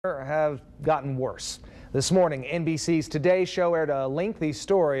have gotten worse. This morning, NBC's Today Show aired a lengthy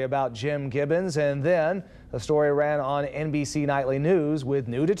story about Jim Gibbons, and then the story ran on NBC Nightly News with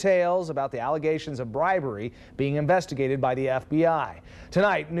new details about the allegations of bribery being investigated by the FBI.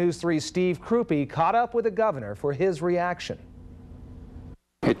 Tonight, News 3's Steve Krupe caught up with the governor for his reaction.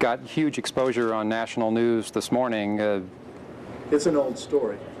 It got huge exposure on national news this morning. It's an old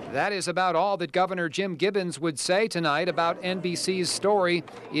story. That is about all that Governor Jim Gibbons would say tonight about NBC's story.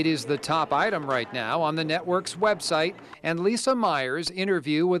 It is the top item right now on the network's website, and Lisa Meyer's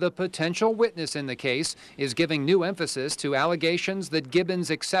interview with a potential witness in the case is giving new emphasis to allegations that Gibbons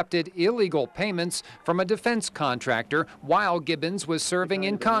accepted illegal payments from a defense contractor while Gibbons was serving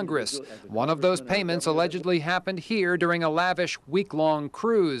in Congress. One of those payments allegedly happened here during a lavish week-long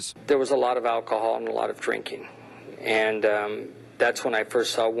cruise. There was a lot of alcohol and a lot of drinking, and that's when I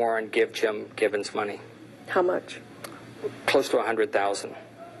first saw Warren give Jim Gibbons money. How much? Close to $100,000.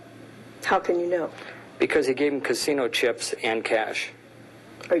 How can you know? Because he gave him casino chips and cash.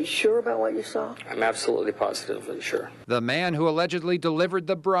 Are you sure about what you saw? I'm absolutely positively sure. The man who allegedly delivered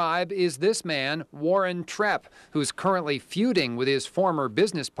the bribe is this man, Warren Trepp, who's currently feuding with his former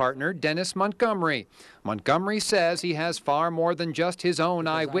business partner, Dennis Montgomery. Montgomery says he has far more than just his own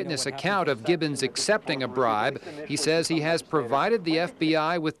eyewitness account of Gibbons accepting a bribe. He says he has provided the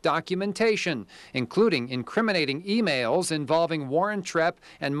FBI with documentation, including incriminating emails involving Warren Trepp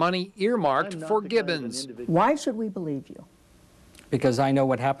and money earmarked for Gibbons. Why should we believe you? Because I know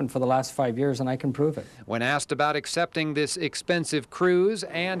what happened for the last 5 years and I can prove it. When asked about accepting this expensive cruise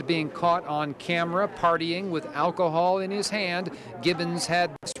and being caught on camera partying with alcohol in his hand, Gibbons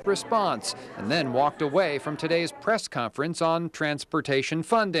had this response and then walked away from today's press conference on transportation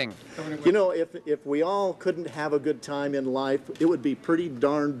funding. You know, if we all couldn't have a good time in life, it would be pretty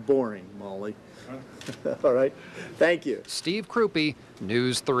darn boring, Molly. All right. Thank you. Steve Krupe,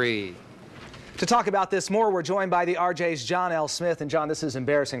 News 3. To talk about this more, we're joined by the RJ's John L. Smith. And John, this is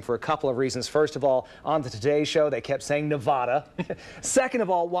embarrassing for a couple of reasons. First of all, on the Today Show, they kept saying Nevada. Second of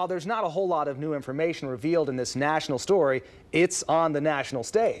all, while there's not a whole lot of new information revealed in this national story, it's on the national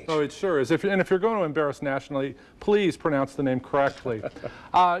stage. Oh, it sure is. If you're going to embarrass nationally, please pronounce the name correctly.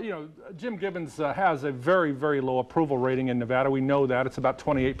 You know, Jim Gibbons has a very, very low approval rating in Nevada. We know that. It's about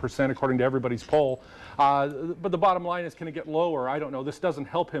 28% according to everybody's poll. But the bottom line is, can it get lower? I don't know. This doesn't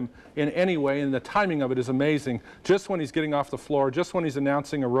help him in any way, and the timing of it is amazing. Just when he's getting off the floor, just when he's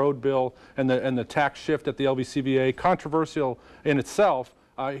announcing a road bill and the tax shift at the LVCVA, controversial in itself,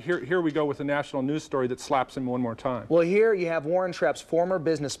 here we go with a national news story that slaps him one more time. Well, here you have Warren Trepp's former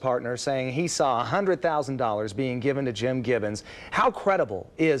business partner saying he saw $100,000 being given to Jim Gibbons. How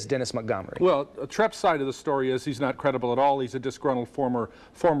credible is Dennis Montgomery? Well, Trepp's side of the story is he's not credible at all. He's a disgruntled former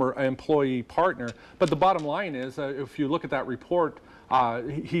employee partner. But the bottom line is, if you look at that report,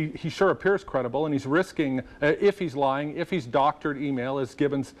 he sure appears credible, and he's risking, if he's lying, if he's doctored email, as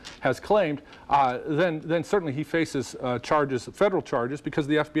Gibbons has claimed, then certainly he faces charges, federal charges, because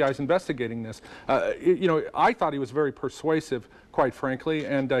the FBI is investigating this. You know, I thought he was very persuasive, quite frankly,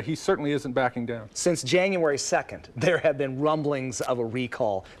 and he certainly isn't backing down. Since January 2nd, there have been rumblings of a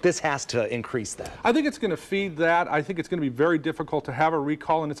recall. This has to increase that. I think it's going to feed that. I think it's going to be very difficult to have a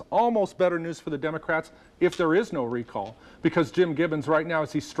recall, and it's almost better news for the Democrats if there is no recall, because Jim Gibbons right now,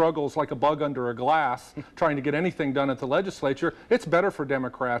 as he struggles like a bug under a glass trying to get anything done at the legislature, it's better for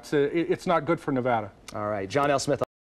Democrats. It's not good for Nevada. All right, John L. Smith.